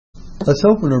Let's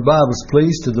open our Bibles,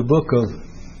 please, to the book of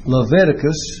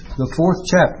Leviticus, the 4th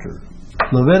chapter.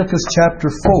 Leviticus chapter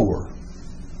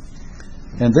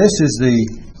 4. And this is the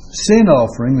sin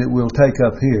offering that we'll take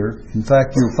up here. In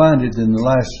fact, you'll find it in the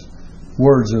last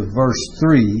words of verse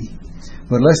 3.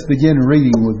 But let's begin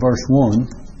reading with verse 1.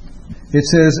 It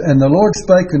says, And the Lord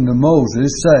spake unto Moses,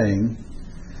 saying,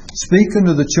 Speak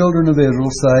unto the children of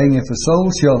Israel, saying, If a soul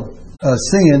shall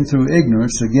sin through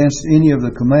ignorance against any of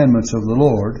the commandments of the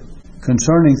Lord,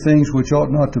 concerning things which ought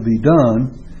not to be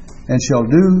done, and shall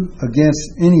do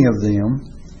against any of them,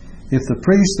 if the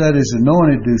priest that is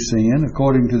anointed do sin,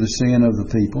 according to the sin of the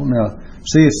people. Now,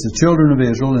 see, it's the children of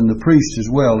Israel, and the priest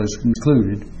as well is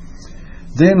included.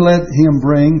 Then let him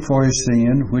bring for his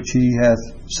sin, which he hath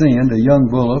sinned, a young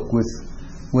bullock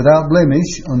without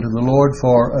blemish unto the Lord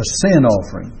for a sin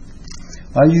offering.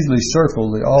 I usually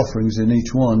circle the offerings in each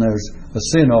one. There's a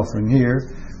sin offering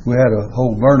here. We had a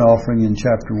whole burnt offering in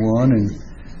chapter 1. In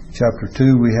chapter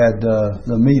 2 we had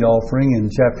the meat offering. In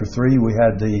chapter 3 we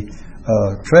had the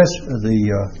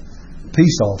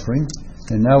peace offering.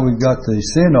 And now we've got the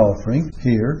sin offering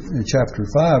here. In chapter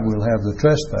 5 we'll have the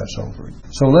trespass offering.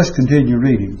 So let's continue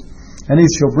reading. And he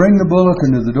shall bring the bullock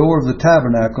unto the door of the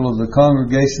tabernacle of the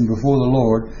congregation before the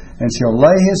Lord, and shall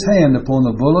lay his hand upon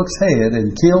the bullock's head,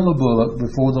 and kill the bullock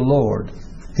before the Lord.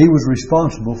 He was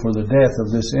responsible for the death of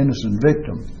this innocent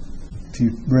victim. If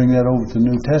you bring that over to the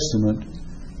New Testament,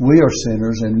 we are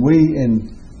sinners, and we in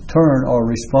turn are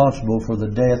responsible for the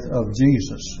death of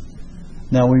Jesus.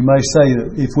 Now we may say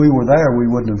that if we were there, we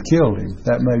wouldn't have killed him.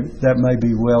 That may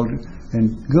be well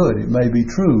and good. It may be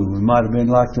true. We might have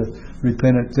been like the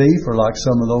repentant thief, or like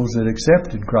some of those that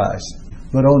accepted Christ.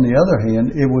 But on the other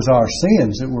hand, it was our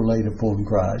sins that were laid upon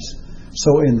Christ.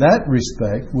 So in that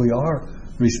respect, we are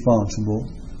responsible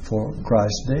for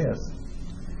Christ's death.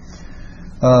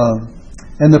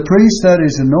 And the priest that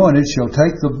is anointed shall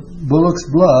take the bullock's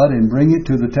blood and bring it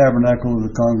to the tabernacle of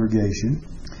the congregation.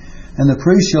 And the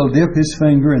priest shall dip his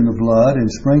finger in the blood and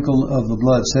sprinkle of the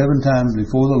blood 7 times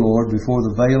before the Lord, before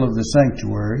the veil of the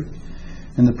sanctuary.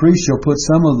 And the priest shall put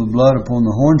some of the blood upon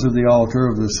the horns of the altar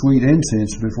of the sweet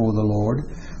incense before the Lord,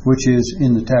 which is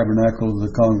in the tabernacle of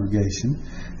the congregation,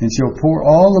 and shall pour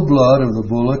all the blood of the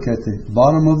bullock at the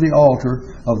bottom of the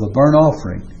altar of the burnt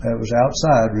offering. That was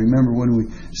outside. Remember when we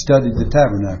studied the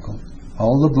tabernacle.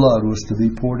 All the blood was to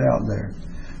be poured out there,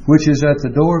 which is at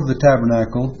the door of the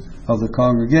tabernacle of the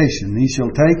congregation. He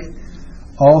shall take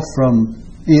off from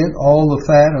it all the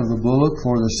fat of the bullock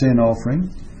for the sin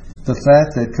offering, the fat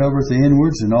that covereth the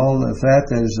inwards, and all the fat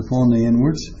that is upon the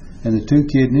inwards, and the 2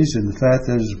 kidneys, and the fat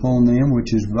that is upon them,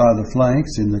 which is by the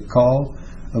flanks, and the caul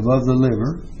above the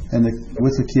liver, and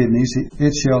with the kidneys,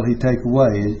 it shall he take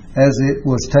away, as it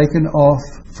was taken off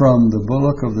from the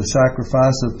bullock of the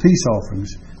sacrifice of peace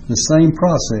offerings. The same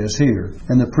process here.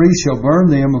 And the priest shall burn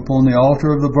them upon the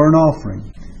altar of the burnt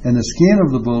offering. And the skin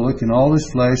of the bullock, and all his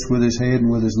flesh, with his head,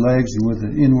 and with his legs, and with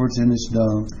the inwards and his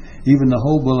dung, even the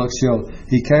whole bullock shall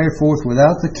he carry forth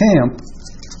without the camp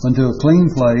unto a clean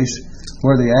place,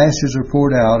 where the ashes are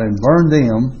poured out, and burn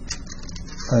him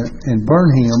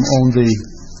on the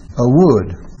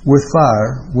wood with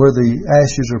fire, where the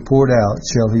ashes are poured out,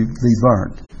 shall he be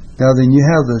burnt. Now then you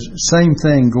have the same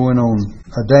thing going on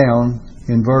down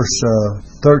in verse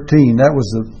 13. That was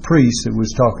the priest that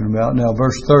was talking about. Now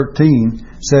verse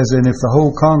 13 says, And if the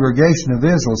whole congregation of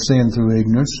Israel sin through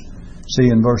ignorance,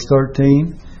 see in verse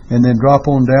 13, and then drop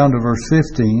on down to verse 15,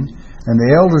 And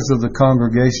the elders of the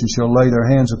congregation shall lay their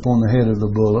hands upon the head of the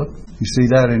bullock. You see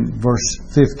that in verse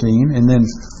 15. And then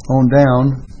on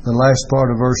down, the last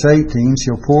part of verse 18,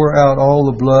 shall pour out all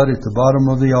the blood at the bottom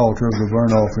of the altar of the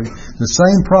burnt offering. The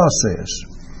same process.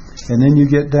 And then you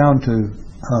get down to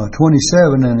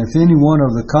 27, and if any one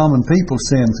of the common people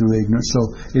sin through ignorance.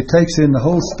 So it takes in the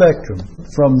whole spectrum,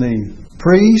 from the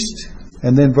priest,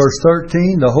 and then verse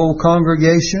 13, the whole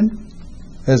congregation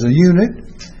as a unit.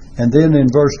 And then in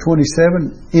verse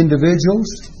 27, individuals,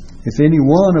 if any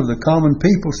one of the common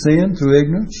people sin through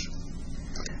ignorance.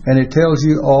 And it tells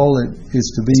you all that is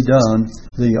to be done,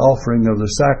 the offering of the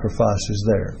sacrifices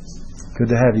there. Good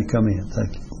to have you come in.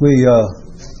 Thank you. We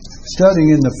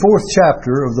studying in the 4th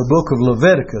chapter of the book of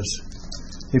Leviticus.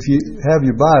 If you have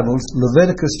your Bibles,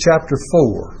 Leviticus chapter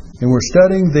 4. And we're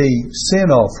studying the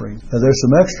sin offering. Now, there's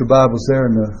some extra Bibles there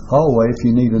in the hallway if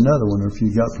you need another one, or if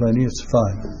you've got plenty, it's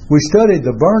fine. We studied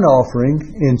the burnt offering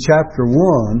in chapter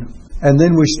 1, and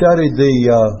then we studied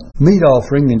the meat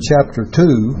offering in chapter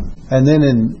 2, and then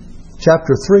in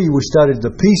chapter 3 we studied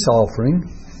the peace offering,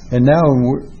 and now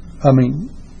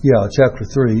chapter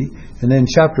 3, and then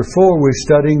chapter 4 we're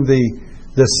studying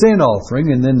the sin offering,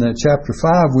 and then in chapter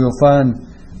 5 we'll find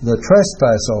the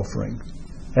trespass offering.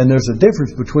 And there's a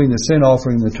difference between the sin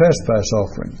offering and the trespass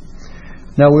offering.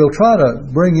 Now we'll try to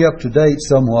bring you up to date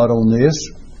somewhat on this.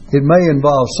 It may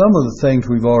involve some of the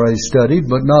things we've already studied,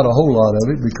 but not a whole lot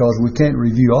of it because we can't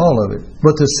review all of it.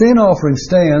 But the sin offering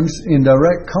stands in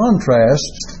direct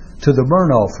contrast to the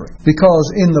burnt offering. Because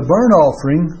in the burnt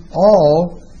offering,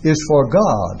 all is for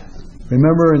God.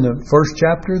 Remember in the first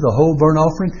chapter, the whole burnt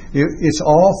offering? It's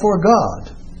all for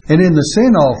God. And in the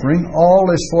sin offering, all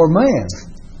is for man.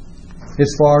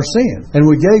 It's for our sin. And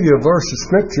we gave you a verse of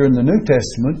Scripture in the New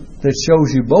Testament that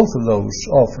shows you both of those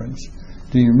offerings.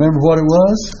 Do you remember what it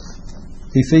was?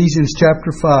 Ephesians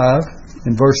chapter 5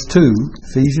 and verse 2.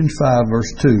 Ephesians 5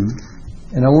 verse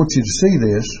 2. And I want you to see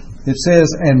this. It says,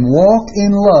 "And walk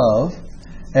in love,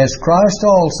 as Christ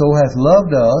also hath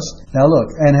loved us." Now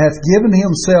look, "and hath given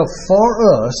himself for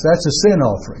us," that's a sin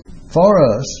offering, "for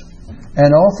us,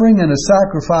 an offering and a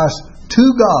sacrifice to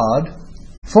God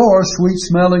for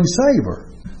sweet-smelling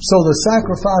savor." So the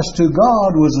sacrifice to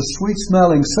God was a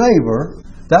sweet-smelling savor.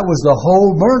 That was the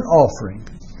whole burnt offering.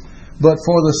 But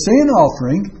for the sin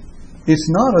offering, it's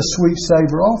not a sweet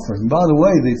savor offering. By the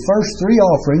way, the first three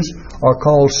offerings are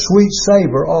called sweet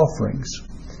savor offerings.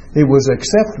 It was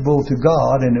acceptable to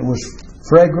God and it was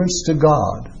fragrance to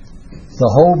God.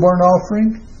 The whole burnt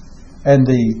offering and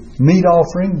the meat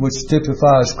offering, which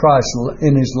typifies Christ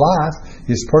in His life,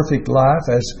 His perfect life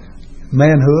as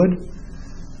manhood.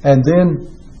 And then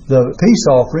the peace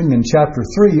offering in chapter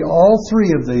 3, all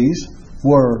three of these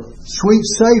were sweet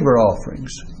savor offerings.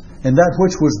 And that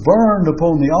which was burned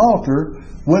upon the altar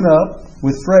went up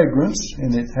with fragrance,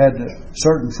 and it had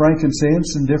certain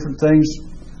frankincense and different things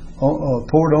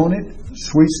poured on it,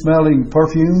 sweet-smelling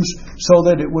perfumes, so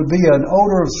that it would be an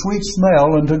odor of sweet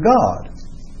smell unto God.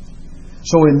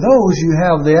 So in those you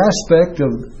have the aspect of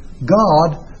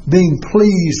God being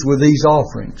pleased with these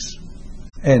offerings,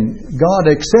 and God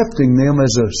accepting them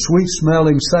as a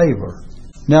sweet-smelling savor.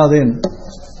 Now then,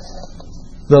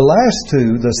 the last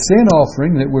two, the sin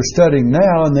offering that we're studying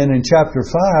now, and then in chapter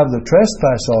 5, the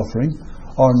trespass offering,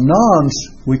 are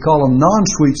we call them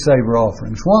non-sweet savor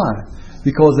offerings. Why?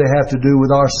 Because they have to do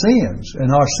with our sins,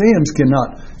 and our sins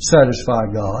cannot satisfy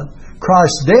God.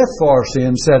 Christ's death for our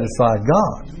sins satisfied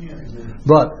God.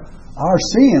 But our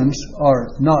sins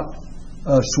are not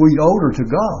a sweet odor to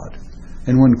God.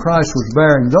 And when Christ was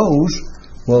bearing those,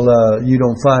 you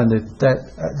don't find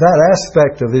that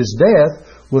aspect of His death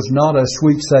was not a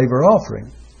sweet savor offering.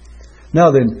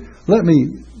 Now then, let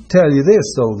me tell you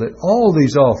this though, that all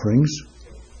these offerings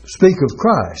speak of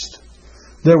Christ.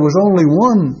 There was only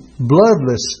one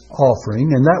bloodless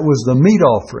offering, and that was the meat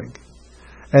offering.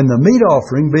 And the meat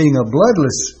offering, being a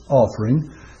bloodless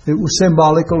offering, it was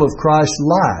symbolical of Christ's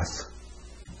life.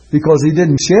 Because He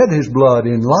didn't shed His blood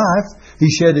in life,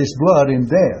 He shed His blood in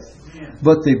death.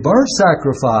 But the burnt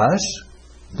sacrifice,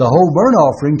 the whole burnt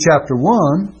offering, chapter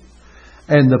 1,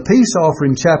 and the peace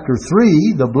offering, chapter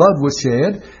 3, the blood was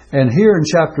shed. And here in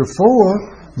chapter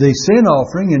 4, the sin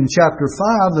offering. In chapter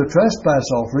 5, the trespass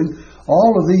offering.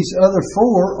 All of these other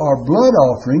four are blood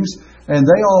offerings. And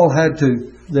they all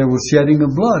there was shedding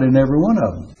of blood in every one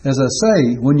of them. As I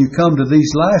say, when you come to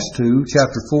these last two,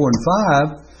 chapter 4 and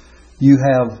 5, you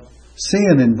have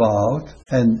sin involved.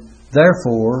 And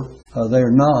therefore,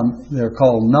 they're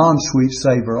called non-sweet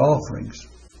savor offerings.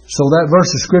 So that verse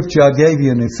of Scripture I gave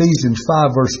you in Ephesians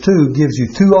 5 verse 2 gives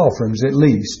you two offerings at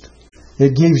least.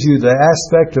 It gives you the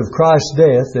aspect of Christ's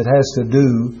death that has to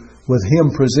do with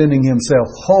Him presenting Himself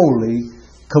wholly,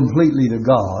 completely to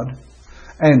God,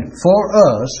 and for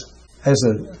us as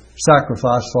a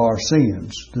sacrifice for our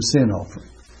sins, the sin offering.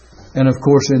 And of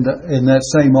course in that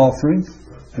same offering,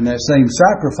 in that same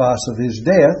sacrifice of His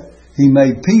death, He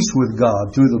made peace with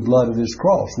God through the blood of His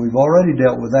cross. We've already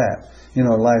dealt with that in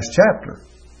our last chapter.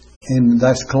 And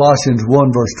that's Colossians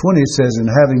 1 verse 20. It says, "And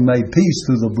having made peace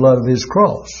through the blood of His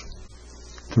cross,"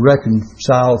 to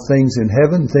reconcile things in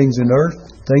heaven, things in earth,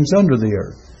 things under the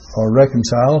earth, are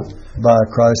reconciled by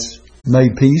Christ,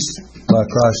 made peace by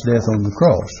Christ's death on the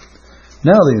cross.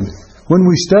 Now then, when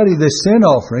we study this sin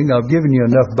offering, I've given you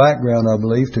enough background, I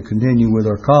believe, to continue with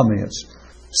our comments.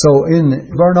 So in the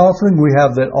burnt offering, we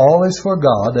have that all is for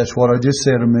God. That's what I just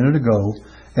said a minute ago.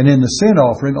 And in the sin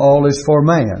offering, all is for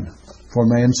man. For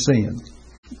man's sin.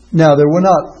 Now, there were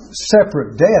not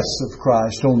separate deaths of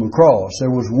Christ on the cross.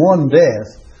 There was one death,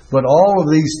 but all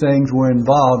of these things were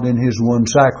involved in His one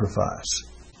sacrifice.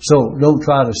 So don't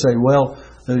try to say,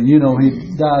 He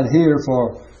died here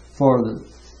for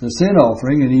the sin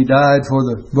offering, and He died for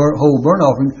the whole burnt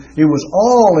offering. It was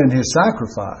all in His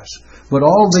sacrifice. But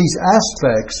all these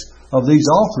aspects of these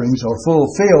offerings are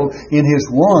fulfilled in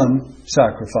His one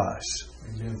sacrifice.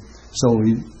 So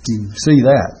you see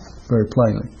that very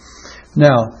plainly.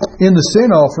 Now, in the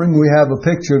sin offering, we have a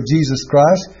picture of Jesus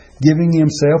Christ giving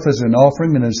Himself as an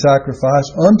offering and a sacrifice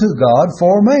unto God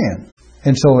for man.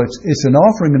 And so it's an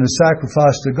offering and a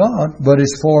sacrifice to God, but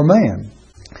it's for man.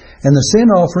 And the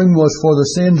sin offering was for the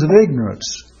sins of ignorance.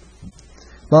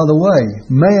 By the way,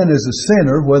 man is a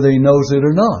sinner whether he knows it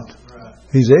or not.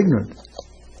 He's ignorant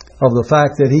of the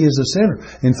fact that he is a sinner.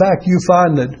 In fact, you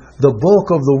find that the bulk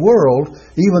of the world,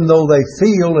 even though they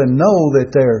feel and know that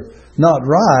they're not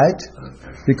right,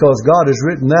 because God has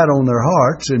written that on their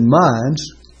hearts and minds,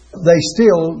 they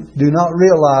still do not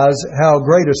realize how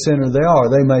great a sinner they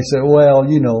are. They may say, well,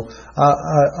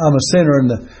 I'm a sinner,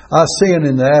 and I sin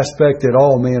in the aspect that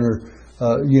all men are,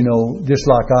 just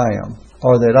like I am,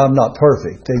 or that I'm not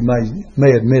perfect. They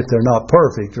may admit they're not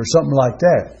perfect, or something like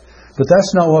that. But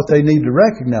that's not what they need to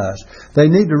recognize. They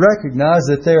need to recognize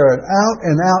that they're an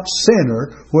out-and-out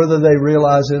sinner, whether they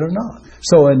realize it or not.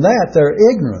 So in that, they're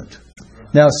ignorant.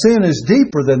 Now, sin is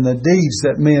deeper than the deeds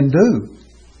that men do.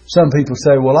 Some people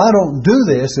say, well, I don't do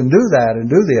this and do that and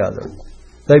do the other.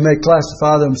 They may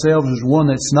classify themselves as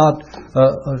one that's not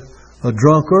a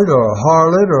drunkard or a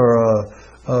harlot or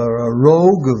a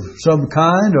rogue of some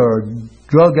kind or a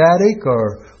drug addict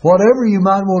or whatever you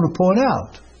might want to point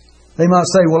out. They might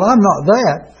say, well, I'm not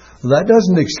that. Well, that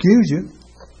doesn't excuse you.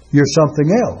 You're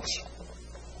something else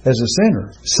as a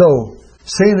sinner. So,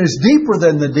 sin is deeper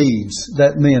than the deeds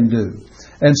that men do.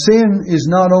 And sin is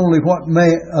not only what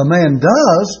a man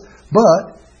does,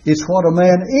 but it's what a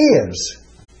man is.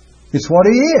 It's what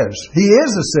he is. He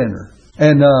is a sinner.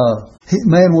 And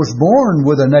man was born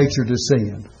with a nature to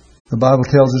sin. The Bible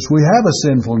tells us we have a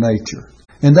sinful nature.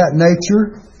 And that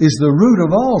nature is the root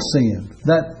of all sin.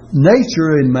 That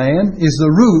nature in man is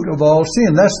the root of all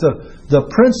sin. That's the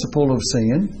principle of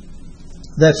sin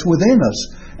that's within us.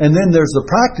 And then there's the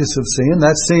practice of sin.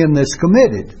 That's sin that's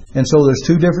committed. And so there's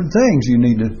two different things you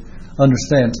need to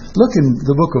understand. Look in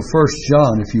the book of 1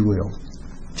 John, if you will.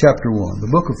 Chapter 1.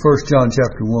 The book of 1 John,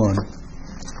 chapter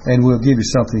 1. And we'll give you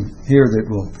something here that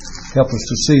will help us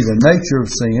to see the nature of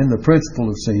sin, the principle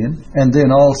of sin, and then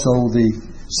also the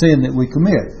sin that we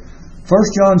commit.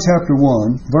 1 John chapter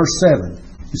 1, verse 7.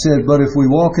 It says, but if we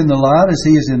walk in the light as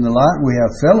He is in the light, we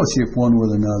have fellowship one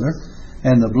with another.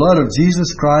 And the blood of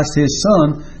Jesus Christ, His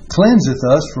Son, cleanseth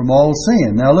us from all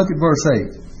sin. Now look at verse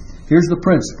 8. Here's the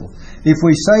principle. If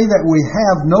we say that we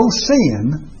have no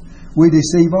sin, we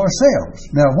deceive ourselves.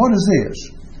 Now what is this?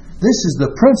 This is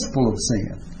the principle of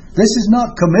sin. This is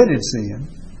not committed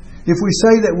sin. If we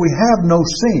say that we have no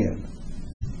sin,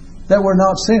 that we're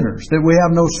not sinners, that we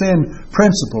have no sin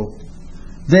principle,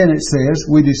 then it says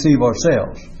we deceive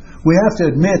ourselves. We have to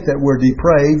admit that we're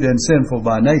depraved and sinful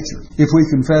by nature. If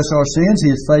we confess our sins, He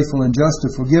is faithful and just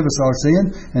to forgive us our sin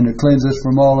and to cleanse us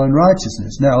from all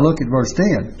unrighteousness. Now look at verse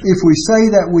 10. If we say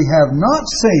that we have not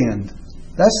sinned,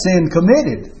 that's sin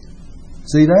committed.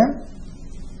 See that?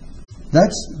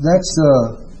 That's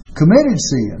committed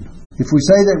sin. If we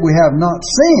say that we have not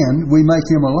sinned, we make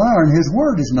Him a liar and His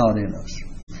word is not in us.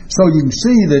 So you can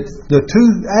see that the two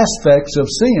aspects of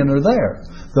sin are there.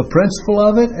 The principle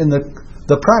of it and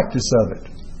the practice of it.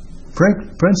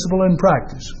 Principle and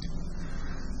practice.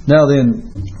 Now then,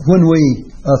 when we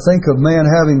think of man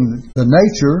having the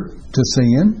nature to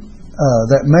sin,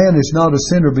 that man is not a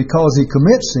sinner because he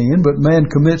commits sin, but man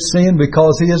commits sin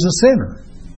because he is a sinner.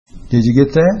 Did you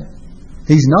get that?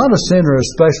 He's not a sinner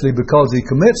especially because he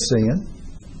commits sin,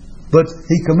 but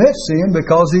he commits sin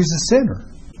because he's a sinner.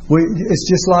 It's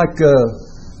just like,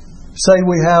 say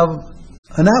we have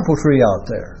an apple tree out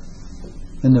there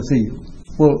in the field.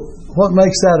 Well, what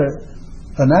makes that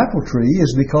an apple tree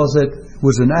is because it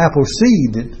was an apple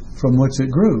seed from which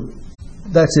it grew.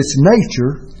 That's its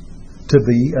nature to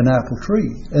be an apple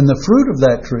tree. And the fruit of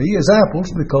that tree is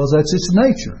apples because that's its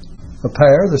nature. A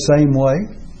pear the same way.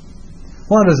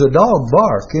 Why does a dog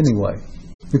bark anyway?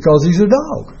 Because he's a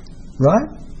dog,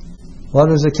 right? Why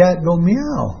does a cat go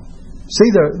meow? See,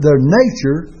 their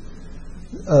nature,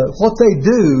 what they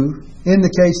do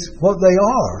indicates what they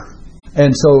are.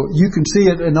 And so you can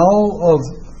see it in all of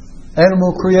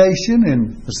animal creation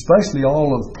and especially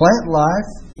all of plant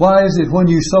life. Why is it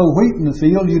when you sow wheat in the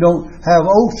field you don't have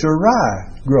oats or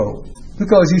rye grow?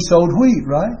 Because you sowed wheat,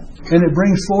 right? And it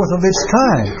brings forth of its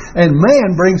kind. And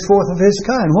man brings forth of his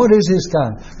kind. What is his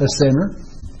kind? A sinner.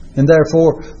 And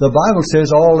therefore the Bible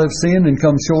says all have sinned and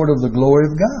come short of the glory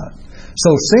of God.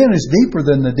 So sin is deeper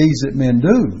than the deeds that men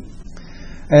do.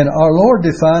 And our Lord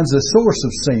defines the source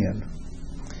of sin.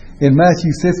 In Matthew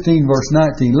 15, verse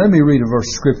 19, let me read a verse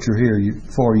of Scripture here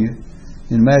for you.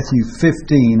 In Matthew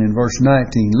 15 and verse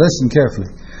 19, listen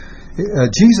carefully.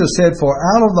 Jesus said, for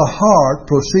out of the heart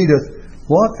proceedeth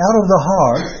what? Out of the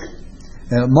heart.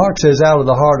 Mark says out of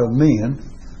the heart of men.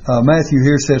 Matthew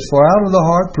here says, for out of the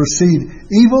heart proceed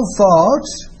evil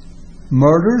thoughts,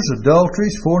 murders,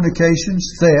 adulteries, fornications,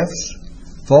 thefts,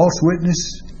 false witness,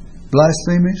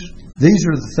 blasphemies. These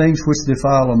are the things which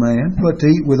defile a man, but to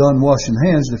eat with unwashen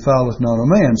hands defileth not a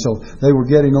man. So they were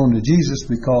getting on to Jesus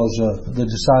because the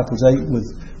disciples ate with,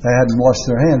 they hadn't washed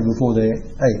their hands before they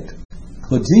ate.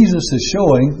 But Jesus is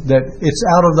showing that it's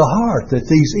out of the heart that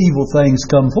these evil things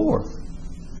come forth.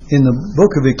 In the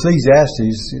book of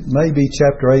Ecclesiastes, it may be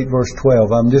chapter 8, verse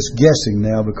 12. I'm just guessing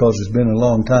now because it's been a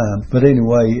long time. But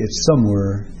anyway, it's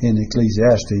somewhere in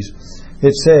Ecclesiastes.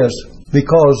 It says,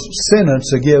 because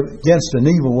sentence against an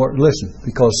evil work, listen,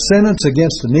 because sentence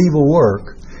against an evil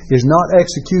work is not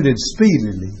executed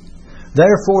speedily.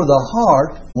 Therefore the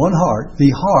heart,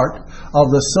 the heart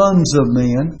of the sons of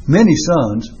men, many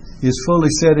sons, is fully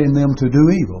set in them to do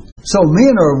evil. So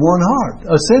men are of one heart,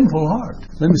 a sinful heart.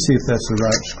 Let me see if that's the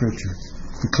right scripture.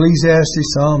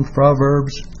 Ecclesiastes, Psalms,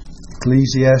 Proverbs,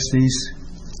 Ecclesiastes.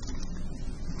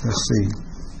 Let's see.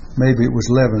 Maybe it was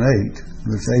 11:8. It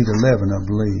was 8:11, I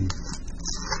believe.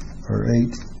 Or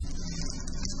 8.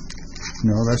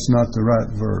 No, that's not the right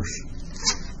verse.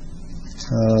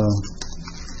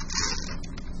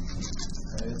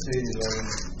 It's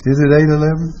 8:11. Is it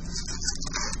 8:11?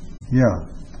 Yeah.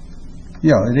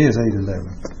 Yeah, it is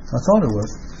 8:11. I thought it was.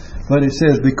 But it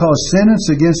says, because sentence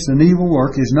against an evil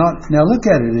work is not, now look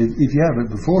at it if you have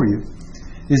it before you,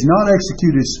 is not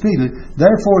executed speedily.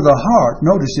 Therefore the heart,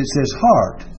 notice it says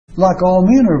heart, like all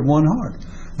men are of one heart.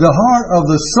 The heart of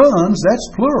the sons,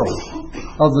 that's plural,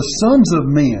 of the sons of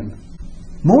men.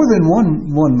 More than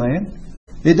one man.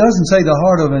 It doesn't say the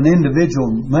heart of an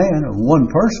individual man or one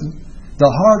person.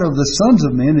 The heart of the sons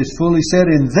of men is fully set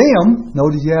in them,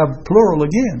 notice you have plural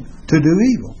again, to do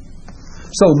evil.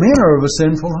 So men are of a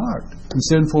sinful heart and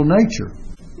sinful nature.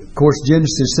 Of course,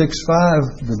 Genesis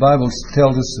 6:5, the Bible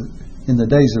tells us in the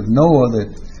days of Noah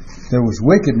that there was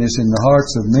wickedness in the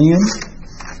hearts of men.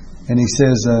 And he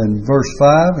says in verse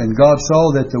 5, and God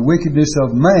saw that the wickedness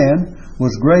of man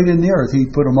was great in the earth. He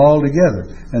put them all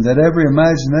together. And that every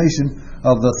imagination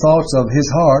of the thoughts of his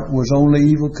heart was only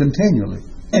evil continually.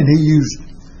 And he used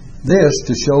this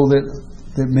to show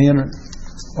that men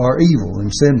are evil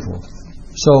and sinful.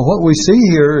 So what we see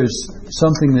here is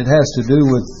something that has to do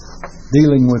with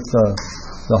dealing with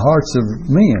the hearts of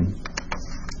men.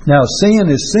 Now, sin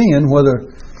is sin,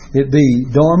 whether it be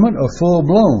dormant or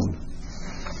full-blown.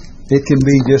 It can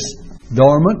be just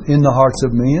dormant in the hearts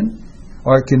of men,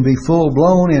 or it can be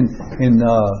full-blown in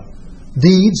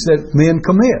deeds that men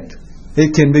commit.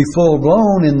 It can be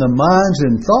full-blown in the minds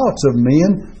and thoughts of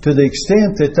men to the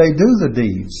extent that they do the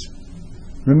deeds.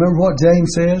 Remember what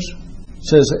James says? It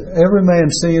says, every man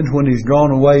sins when he's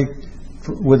drawn away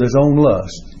with his own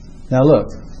lust. Now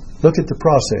look at the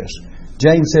process.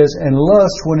 James says, and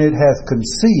lust when it hath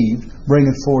conceived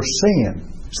bringeth forth sin.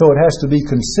 So it has to be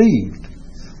conceived.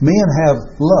 Men have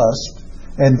lust,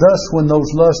 and thus when those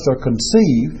lusts are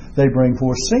conceived, they bring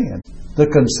forth sin. The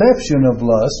conception of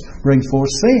lust brings forth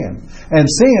sin. And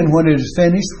sin, when it is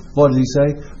finished, what does he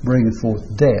say? Bringeth forth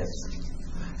death.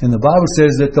 And the Bible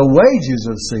says that the wages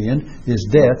of sin is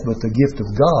death, but the gift of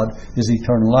God is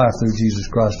eternal life through Jesus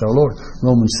Christ our Lord.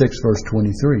 Romans 6, verse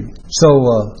 23. So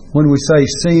when we say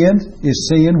sin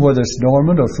is sin, whether it's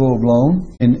dormant or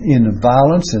full-blown, in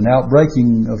violence and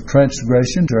outbreaking of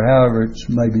transgressions, or however it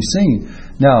may be seen.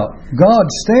 Now,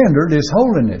 God's standard is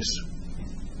holiness.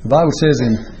 The Bible says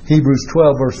in Hebrews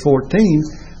 12, verse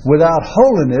 14, without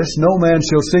holiness no man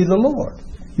shall see the Lord.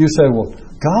 You say, well,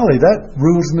 golly, that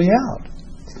rules me out.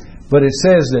 But it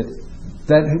says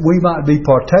that we might be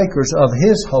partakers of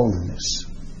His holiness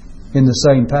in the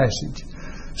same passage.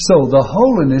 So the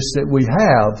holiness that we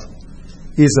have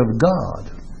is of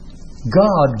God.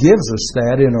 God gives us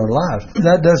that in our lives.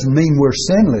 That doesn't mean we're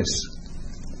sinless.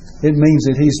 It means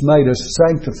that He's made us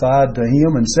sanctified to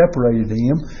Him and separated to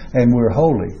Him, and we're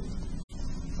holy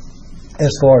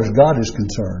as far as God is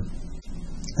concerned.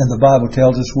 And the Bible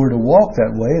tells us we're to walk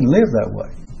that way and live that way.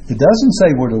 It doesn't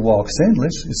say we're to walk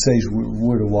sinless. It says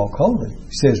we're to walk holy.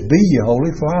 It says, be ye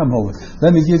holy, for I am holy.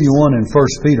 Let me give you one in 1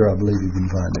 Peter, I believe you can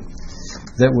find it,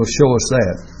 that will show us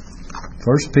that.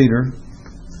 1 Peter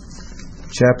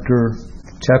chapter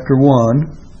 1.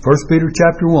 1 Peter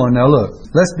chapter 1. Now look,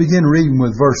 let's begin reading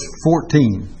with verse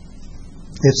 14.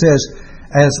 It says,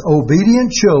 as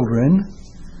obedient children,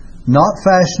 not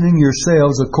fashioning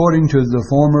yourselves according to the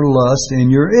former lust in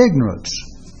your ignorance.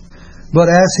 But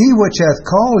as He which hath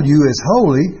called you is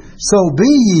holy, so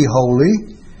be ye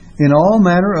holy in all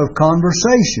manner of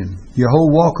conversation, Your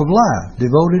whole walk of life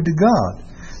devoted to God.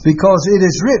 Because it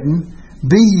is written,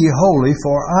 be ye holy,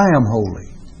 for I am holy.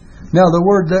 Now the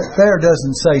word there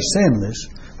doesn't say sinless,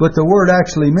 but the word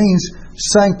actually means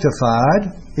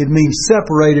sanctified. It means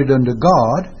separated unto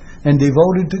God and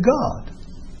devoted to God.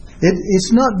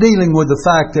 It's not dealing with the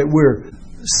fact that we're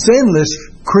sinless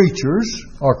creatures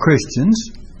or Christians.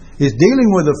 It's dealing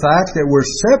with the fact that we're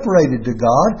separated to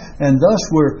God and thus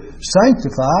we're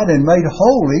sanctified and made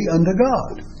holy unto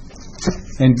God.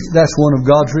 And that's one of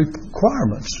God's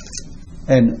requirements.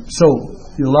 And so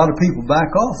a lot of people back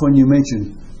off when you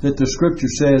mention that the Scripture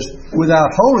says,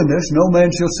 without holiness no man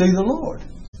shall see the Lord.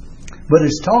 But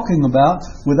it's talking about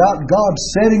without God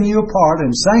setting you apart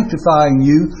and sanctifying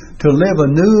you to live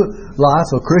a new life,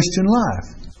 a Christian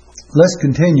life. Let's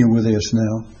continue with this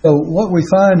now. So what we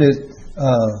find is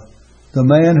the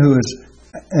man who is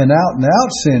an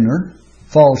out-and-out sinner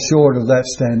falls short of that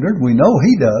standard. We know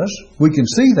he does. We can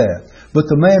see that.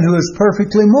 But the man who is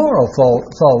perfectly moral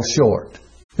falls short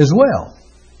as well.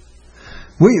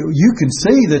 You can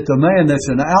see that the man that's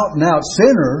an out-and-out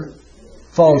sinner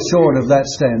falls short of that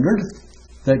standard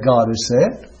that God has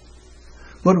set.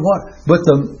 But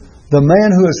the man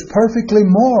who is perfectly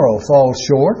moral falls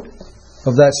short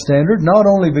of that standard, not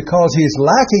only because he is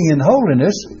lacking in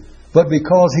holiness, but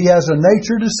because he has a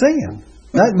nature to sin.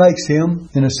 That makes him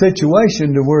in a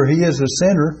situation to where he is a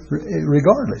sinner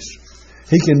regardless.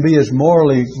 He can be as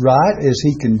morally right as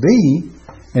he can be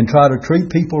and try to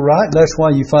treat people right. That's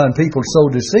why you find people so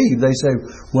deceived. They say,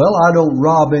 well, I don't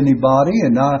rob anybody,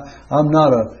 and I'm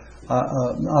not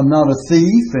a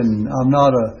thief, and I'm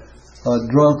not a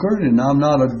drunkard, and I'm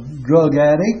not a drug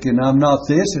addict, and I'm not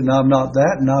this, and I'm not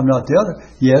that, and I'm not the other.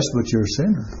 Yes, but you're a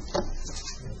sinner.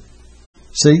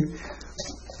 See,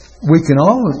 we can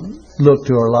all look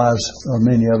to our lives, or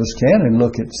many of us can, and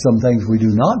look at some things we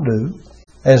do not do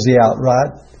as the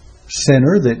outright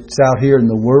sinner that's out here in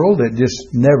the world that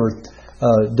just never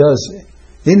does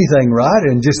anything right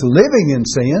and just living in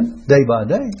sin day by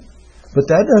day. But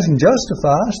that doesn't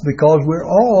justify us, because we're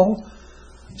all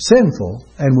sinful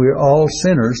and we're all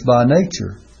sinners by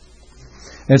nature.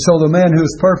 And so the man who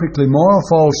is perfectly moral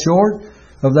falls short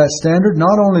of that standard,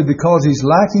 not only because he's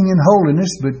lacking in holiness,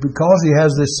 but because he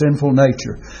has this sinful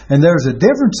nature. And there's a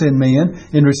difference in men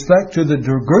in respect to the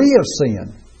degree of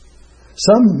sin.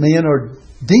 Some men are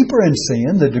deeper in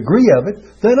sin, the degree of it,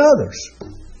 than others.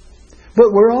 But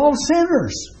we're all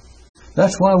sinners.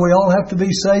 That's why we all have to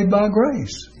be saved by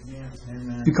grace.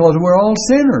 Amen. Because we're all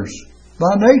sinners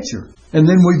by nature. And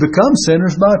then we become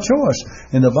sinners by choice.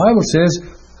 And the Bible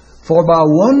says, for by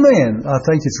one man, I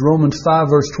think it's Romans 5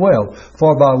 verse 12,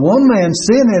 for by one man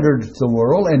sin entered the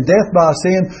world, and death by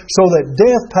sin, so that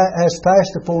death has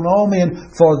passed upon all men,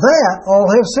 for that all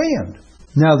have sinned.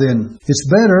 Now then, it's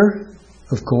better,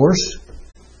 of course,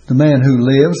 the man who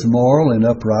lives moral and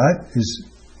upright is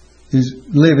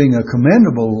living a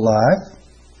commendable life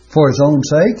for his own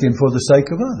sake and for the sake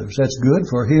of others. That's good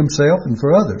for himself and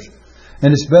for others.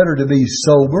 And it's better to be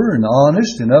sober and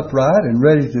honest and upright and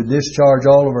ready to discharge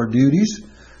all of our duties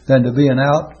than to be an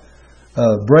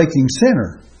breaking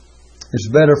sinner. It's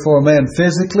better for a man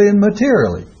physically and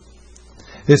materially.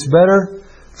 It's better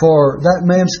for that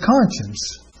man's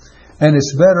conscience. And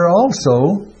it's better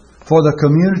also for the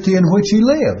community in which he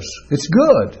lives. It's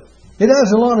good. It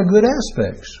has a lot of good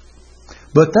aspects.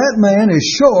 But that man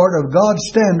is short of God's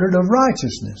standard of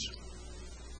righteousness.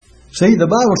 See, the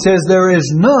Bible says there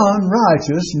is none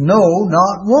righteous, no,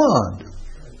 not one.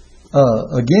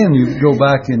 Again, you go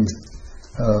back in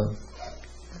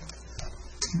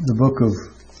the book of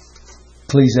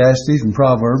Ecclesiastes and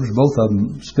Proverbs, both of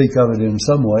them speak of it in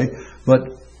some way, but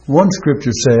one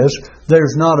scripture says,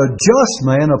 there's not a just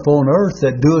man upon earth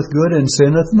that doeth good and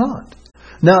sinneth not.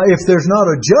 Now, if there's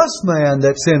not a just man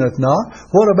that sinneth not,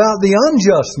 what about the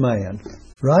unjust man?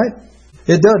 Right?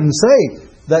 It doesn't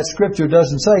say, that scripture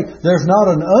doesn't say, there's not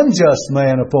an unjust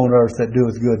man upon earth that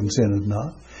doeth good and sinneth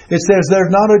not. It says,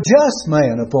 there's not a just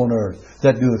man upon earth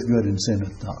that doeth good and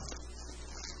sinneth not.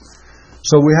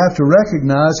 So we have to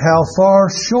recognize how far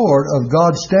short of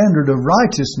God's standard of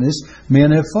righteousness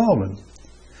men have fallen.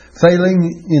 Failing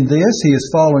in this, he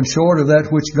has fallen short of that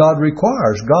which God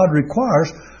requires. God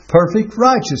requires perfect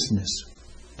righteousness.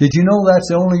 Did you know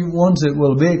that's the only ones that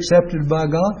will be accepted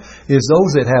by God? Is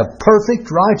those that have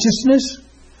perfect righteousness?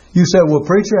 You say, well,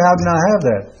 preacher, how can I have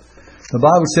that? The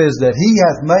Bible says that He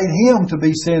hath made Him to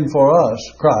be sin for us,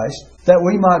 Christ, that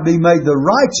we might be made the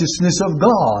righteousness of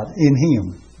God in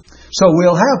Him. So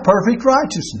we'll have perfect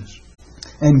righteousness.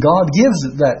 And God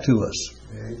gives that to us.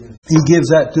 He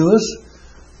gives that to us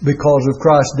because of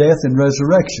Christ's death and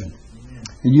resurrection.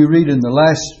 And you read in the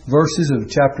last verses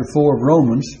of chapter 4 of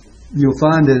Romans, you'll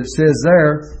find that it says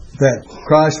there that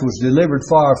Christ was delivered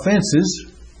for our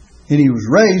offenses and He was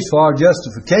raised for our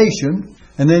justification.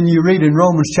 And then you read in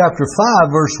Romans chapter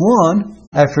 5 verse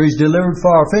 1, after He's delivered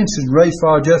for our offenses and raised for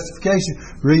our justification,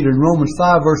 read in Romans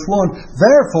 5 verse 1,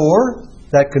 therefore,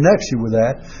 that connects you with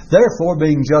that, therefore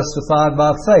being justified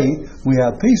by faith, we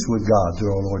have peace with God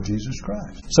through our Lord Jesus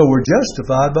Christ. So we're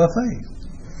justified by faith.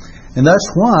 And that's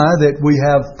why that we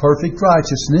have perfect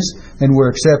righteousness and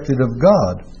we're accepted of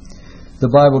God.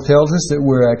 The Bible tells us that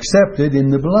we're accepted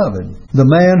in the Beloved. The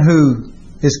man who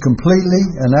is completely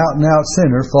an out-and-out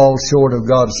sinner falls short of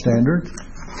God's standard,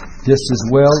 just as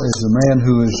well as the man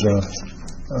who is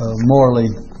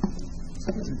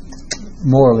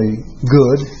morally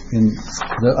good in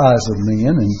the eyes of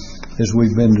men, and as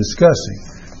we've been discussing.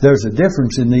 There's a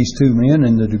difference in these two men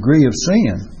in the degree of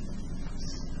sin,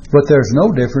 but there's no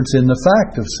difference in the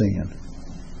fact of sin.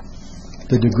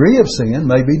 The degree of sin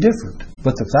may be different,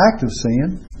 but the fact of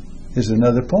sin is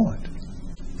another point.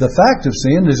 The fact of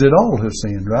sin is that all have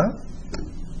sinned, right?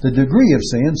 The degree of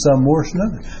sin, some worse than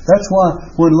others. That's why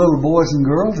when little boys and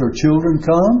girls or children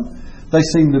come, they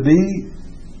seem to be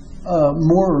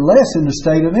more or less in a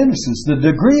state of innocence. The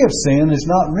degree of sin is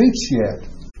not reached yet.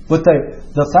 But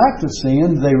the fact of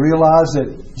sin, they realize that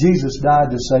Jesus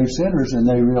died to save sinners, and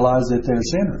they realize that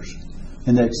they're sinners,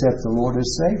 and they accept the Lord as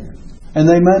Savior. And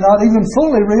they may not even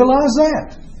fully realize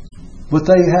that, but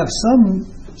they have some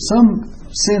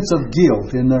sense of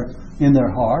guilt in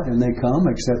their heart, and they come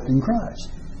accepting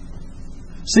Christ.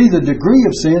 See, the degree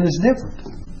of sin is different.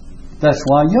 That's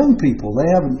why young people, they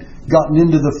haven't gotten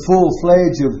into the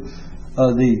full-fledged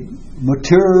of the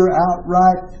mature,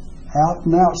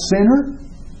 out-and-out sinner,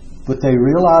 but they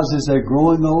realize as they're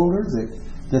growing older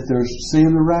that there's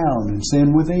sin around and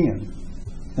sin within,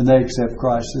 and they accept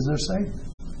Christ as their Savior.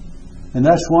 And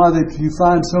that's why that you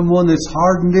find someone that's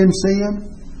hardened in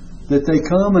sin, that they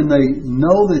come and they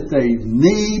know that they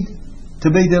need to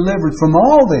be delivered from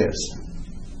all this,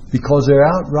 because they're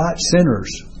outright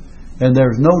sinners. And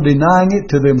there's no denying it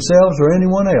to themselves or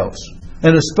anyone else.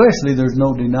 And especially there's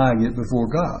no denying it before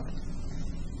God.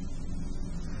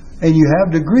 And you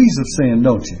have degrees of sin,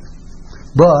 don't you?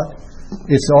 But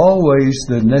it's always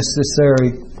the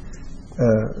necessary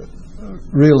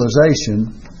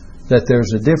realization that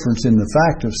there's a difference in the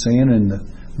fact of sin, and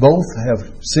both have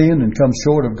sinned and come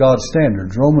short of God's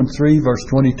standards. Romans 3 verse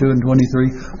 22 and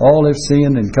 23, all have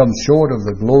sinned and come short of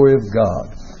the glory of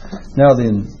God. Now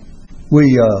then, we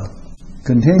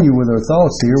continue with our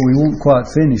thoughts here. We won't quite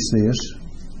finish this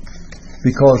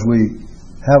because we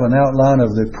have an outline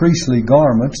of the priestly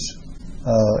garments.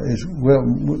 Well,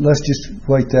 let's just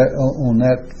wait on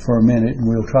that for a minute, and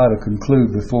we'll try to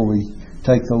conclude before we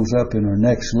take those up in our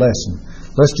next lesson.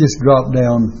 Let's just drop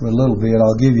down a little bit.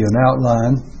 I'll give you an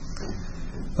outline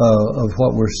of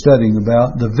what we're studying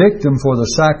about. The victim for the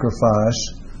sacrifice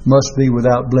must be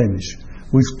without blemish.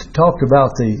 We've talked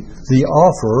about the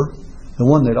offer, the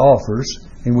one that offers,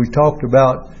 and we talked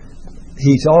about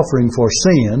he's offering for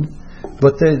sin,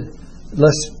 but then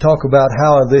let's talk about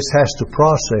how this has to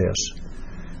process.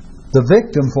 The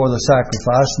victim for the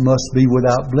sacrifice must be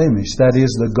without blemish. That is,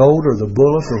 the goat or the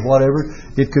bullock or whatever.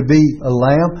 It could be a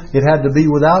lamb. It had to be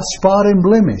without spot and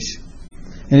blemish.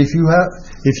 And if you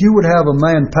would have a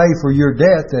man pay for your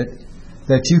debt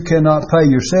that you cannot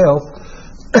pay yourself,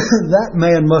 that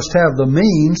man must have the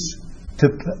means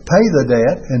to pay the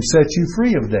debt and set you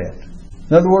free of debt.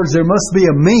 In other words, there must be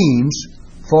a means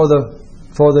for the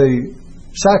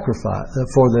sacrifice,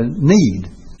 for the need.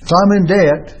 If I'm in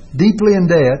debt, deeply in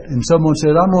debt, and someone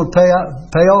said, I'm going to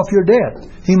pay off your debt,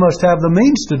 he must have the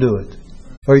means to do it,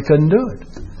 or he couldn't do it.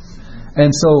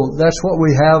 And so that's what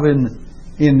we have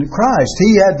in Christ.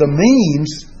 He had the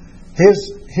means.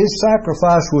 His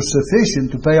sacrifice was sufficient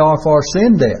to pay off our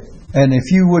sin debt. And if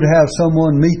you would have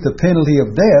someone meet the penalty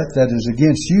of death that is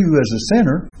against you as a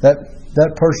sinner,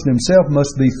 that person himself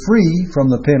must be free from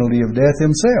the penalty of death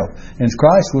himself. And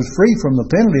Christ was free from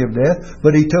the penalty of death,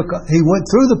 but he went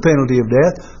through the penalty of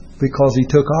death because he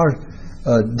took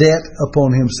our debt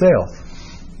upon himself.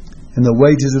 And the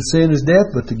wages of sin is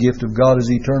death, but the gift of God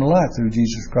is eternal life through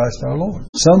Jesus Christ our Lord.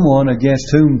 Someone against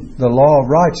whom the law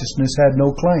of righteousness had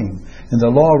no claim. And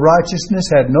the law of righteousness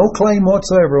had no claim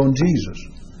whatsoever on Jesus.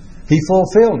 He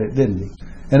fulfilled it, didn't he?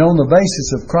 And on the basis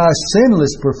of Christ's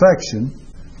sinless perfection,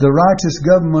 the righteous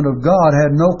government of God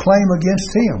had no claim against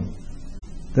him.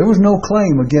 There was no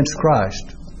claim against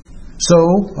Christ. So,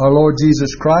 our Lord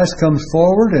Jesus Christ comes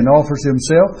forward and offers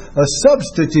himself a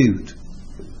substitute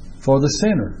for the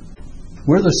sinner.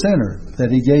 We're the sinner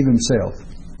that he gave himself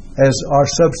as our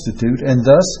substitute, and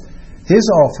thus his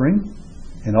offering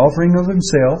an offering of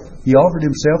Himself. He offered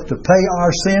Himself to pay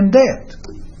our sin debt.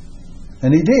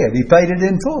 And He did. He paid it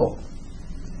in full.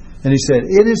 And He said,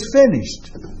 it is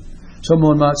finished.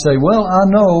 Someone might say, well, I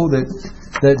know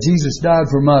that Jesus died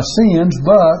for my sins,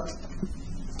 but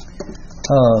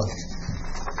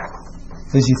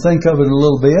as you think of it a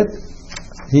little bit,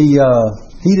 He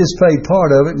just paid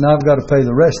part of it, and I've got to pay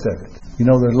the rest of it. You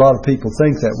know, there's a lot of people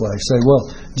think that way. Say, well,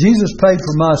 Jesus paid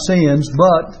for my sins,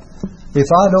 but if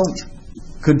I don't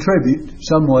contribute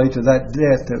some way to that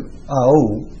debt that I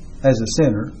owe as a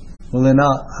sinner, well, then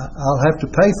I'll have to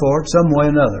pay for it some way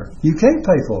or another. You can't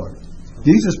pay for it.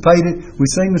 Jesus paid it. We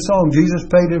sing the song, Jesus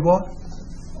paid it what?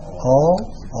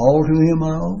 All to Him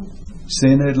I owe.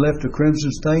 Sin had left a crimson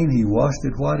stain, He washed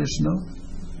it white as snow.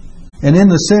 And in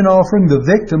the sin offering, the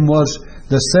victim was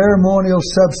the ceremonial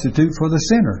substitute for the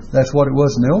sinner. That's what it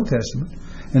was in the Old Testament.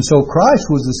 And so Christ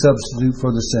was the substitute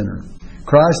for the sinner.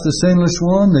 Christ, the sinless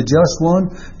one, the just one,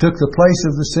 took the place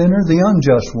of the sinner, the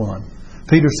unjust one.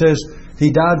 Peter says He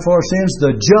died for our sins,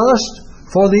 the just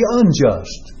for the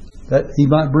unjust, that He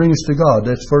might bring us to God.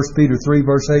 That's 1 Peter 3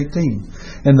 verse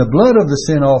 18. And the blood of the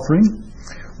sin offering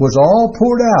was all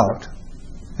poured out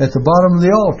at the bottom of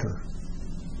the altar.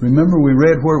 Remember, we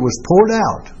read where it was poured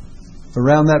out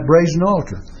around that brazen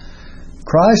altar.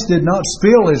 Christ did not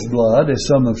spill His blood, as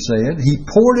some have said. He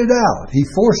poured it out. He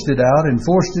forced it out and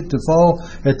forced it to fall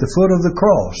at the foot of the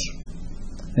cross.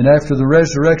 And after the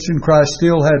resurrection, Christ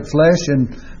still had flesh and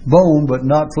bone, but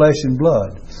not flesh and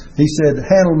blood. He said,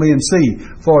 handle me and see,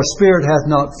 for a spirit hath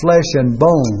not flesh and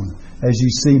bone, as ye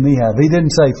see me have. He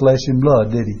didn't say flesh and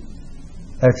blood, did He?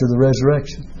 After the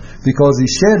resurrection. Because He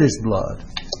shed His blood.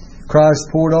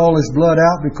 Christ poured all His blood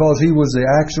out because He was the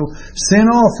actual sin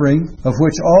offering, of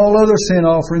which all other sin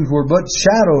offerings were but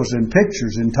shadows and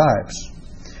pictures and types.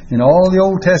 And all the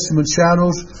Old Testament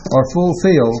shadows are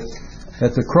fulfilled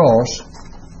at the cross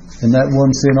in that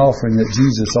one sin offering that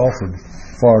Jesus offered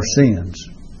for our sins.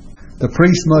 The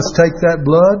priest must take that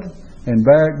blood and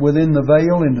bear it within the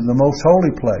veil into the most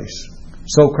holy place.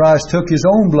 So Christ took His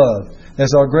own blood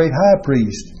as our great high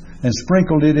priest and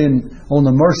sprinkled it on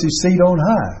the mercy seat on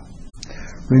high.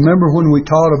 Remember when we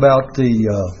taught about in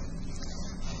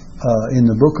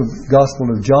the book of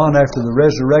Gospel of John after the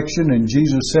resurrection, and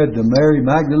Jesus said to Mary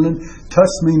Magdalene,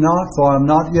 touch me not, for I am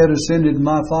not yet ascended to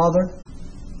my Father.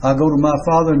 I go to my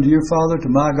Father and to your Father, to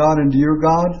my God and to your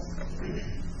God.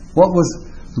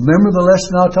 Remember the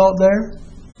lesson I taught there?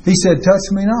 He said, touch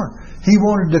me not. He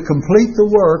wanted to complete the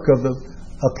work of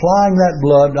applying that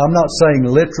blood. I'm not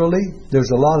saying literally.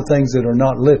 There's a lot of things that are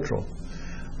not literal.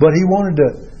 But He wanted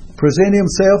to present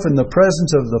Himself in the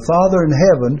presence of the Father in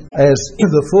heaven as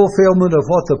the fulfillment of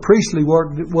what the priestly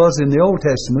work was in the Old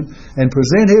Testament, and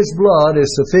present His blood as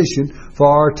sufficient for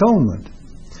our atonement.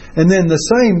 And then the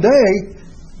same day,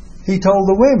 He told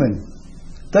the women.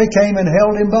 They came and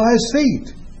held Him by His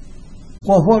feet.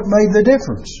 Well, what made the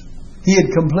difference? He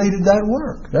had completed that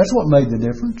work. That's what made the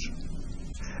difference.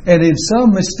 And in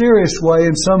some mysterious way,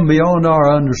 and some beyond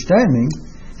our understanding,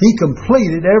 He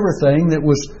completed everything that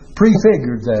was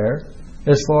prefigured there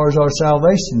as far as our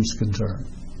salvation is concerned.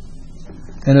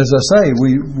 And as I say,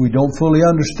 we don't fully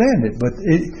understand it, but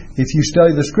if you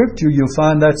study the Scripture, you'll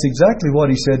find that's exactly what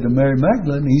He said to Mary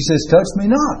Magdalene. He says, touch me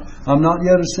not. I'm not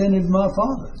yet ascended to my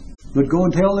Father, but go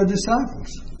and tell the disciples.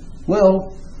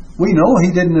 Well, we know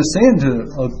He didn't ascend to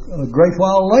a great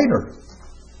while later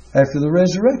after the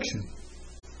resurrection.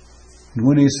 And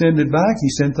when He ascended back, He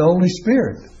sent the Holy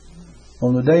Spirit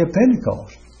on the day of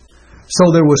Pentecost.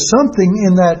 So there was something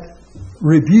in that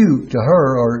rebuke to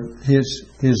her, or his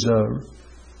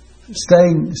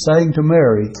saying to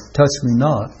Mary, touch me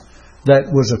not,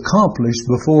 that was accomplished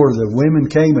before the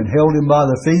women came and held Him by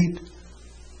the feet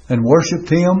and worshipped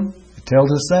Him. It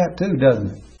tells us that too,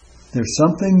 doesn't it? There's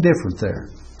something different there.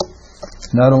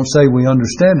 And I don't say we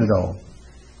understand it all.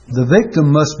 The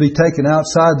victim must be taken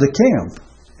outside the camp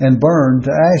and burned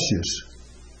to ashes.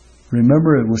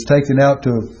 Remember, it was taken out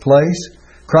to a place.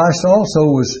 Christ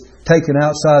also was taken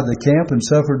outside the camp and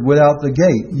suffered without the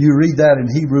gate. You read that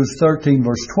in Hebrews 13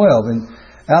 verse 12. And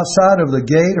outside of the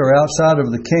gate, or outside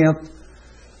of the camp,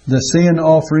 the sin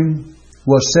offering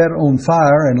was set on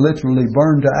fire and literally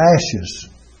burned to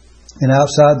ashes. And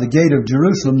outside the gate of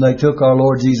Jerusalem, they took our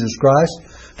Lord Jesus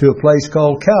Christ to a place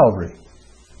called Calvary.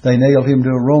 They nailed Him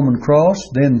to a Roman cross.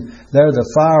 Then there the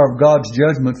fire of God's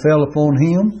judgment fell upon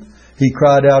Him. He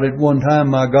cried out at one time,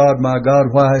 my God,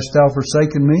 why hast Thou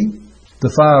forsaken me?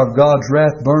 The fire of God's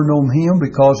wrath burned on Him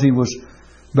because He was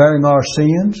bearing our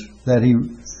sins, that He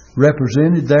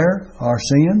represented there, our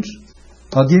sins.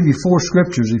 I'll give you 4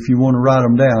 scriptures if you want to write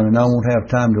them down, and I won't have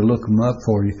time to look them up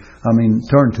for you.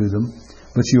 Turn to them.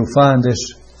 But you'll find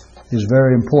this is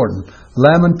very important.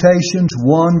 Lamentations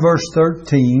 1 verse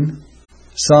 13,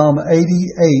 Psalm 88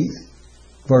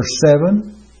 verse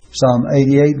 7, Psalm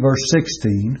 88 verse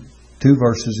 16, 2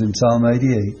 verses in Psalm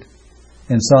 88,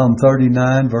 and Psalm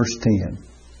 39 verse 10.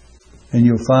 And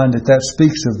you'll find that that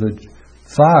speaks of the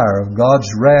fire of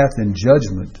God's wrath and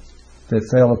judgment that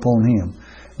fell upon him.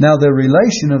 Now the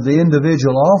relation of the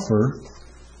individual offer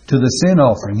to the sin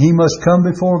offering. He must come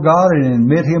before God and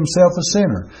admit himself a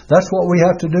sinner. That's what we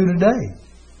have to do today.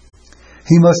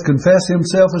 He must confess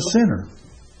himself a sinner.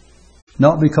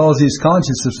 Not because he's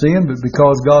conscious of sin, but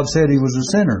because God said he was a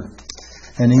sinner.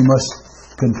 And he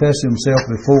must confess himself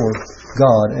before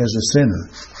God as a sinner.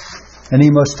 And he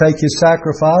must take his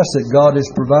sacrifice that God has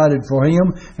provided for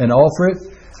him and offer it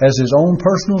as his own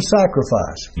personal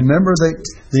sacrifice. Remember that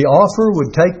the offer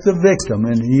would take the victim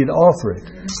and he'd offer it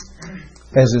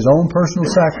as his own personal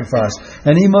sacrifice.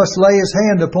 And he must lay his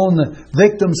hand upon the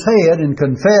victim's head and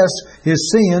confess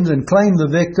his sins and claim the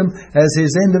victim as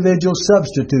his individual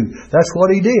substitute. That's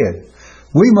what he did.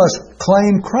 We must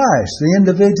claim Christ. The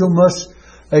individual must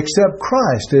accept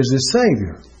Christ as his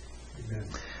Savior. Amen.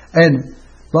 And,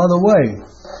 by the way,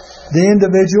 the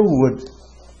individual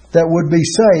that would be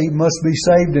saved must be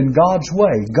saved in God's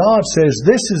way. God says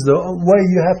this is the way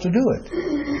you have to do it.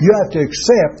 You have to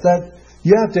accept that.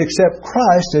 You have to accept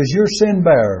Christ as your sin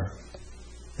bearer,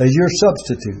 as your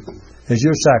substitute, as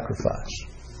your sacrifice.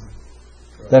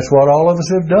 That's what all of us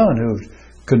have done who have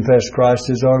confessed Christ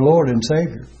as our Lord and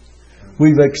Savior.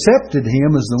 We've accepted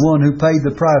Him as the one who paid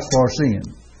the price for our sin.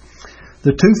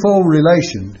 The twofold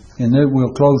relation, and then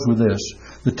we'll close with this,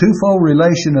 the twofold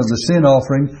relation of the sin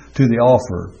offering to the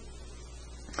offerer.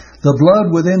 The blood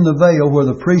within the veil where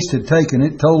the priest had taken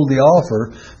it told the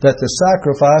offerer that the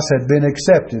sacrifice had been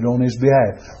accepted on his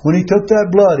behalf. When he took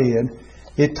that blood in,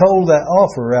 it told that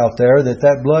offerer out there that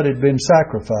that blood had been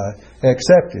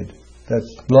accepted. That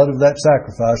blood of that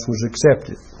sacrifice was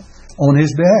accepted on his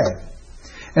behalf.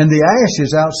 And the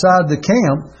ashes outside the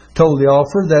camp told the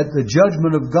offerer that the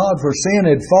judgment of God for sin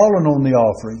had fallen on the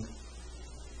offering.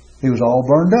 It was all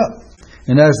burned up.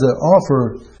 And as the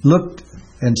offerer looked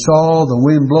and saw the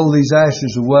wind blow these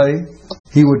ashes away,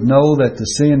 he would know that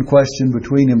the sin question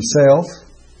between himself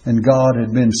and God had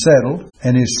been settled,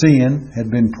 and his sin had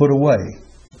been put away.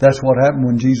 That's what happened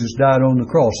when Jesus died on the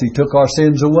cross. He took our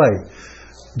sins away.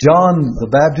 John the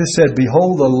Baptist said,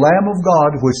 "Behold the Lamb of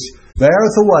God, which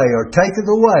beareth away," or taketh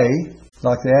away,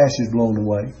 like the ashes blown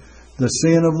away, "the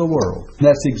sin of the world." And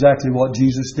that's exactly what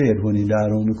Jesus did when He died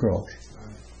on the cross.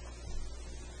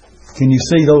 Can you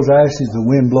see those ashes, the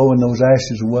wind blowing those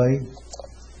ashes away?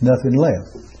 Nothing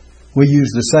left. We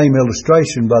used the same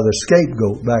illustration by the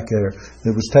scapegoat back there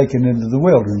that was taken into the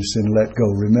wilderness and let go.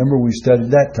 Remember, we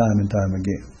studied that time and time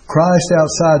again. Christ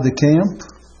outside the camp,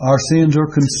 our sins are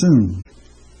consumed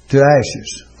to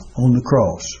ashes on the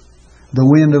cross. The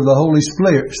wind of the Holy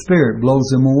Spirit blows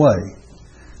them away.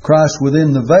 Christ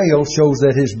within the veil shows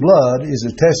that His blood is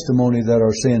a testimony that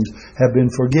our sins have been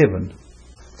forgiven.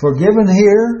 Forgiven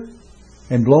here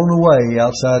and blown away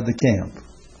outside the camp.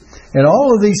 And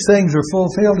all of these things are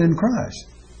fulfilled in Christ.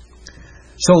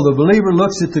 So the believer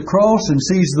looks at the cross and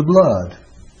sees the blood.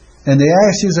 And the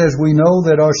ashes, as we know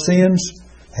that our sins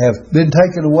have been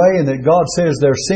taken away and that God says their sins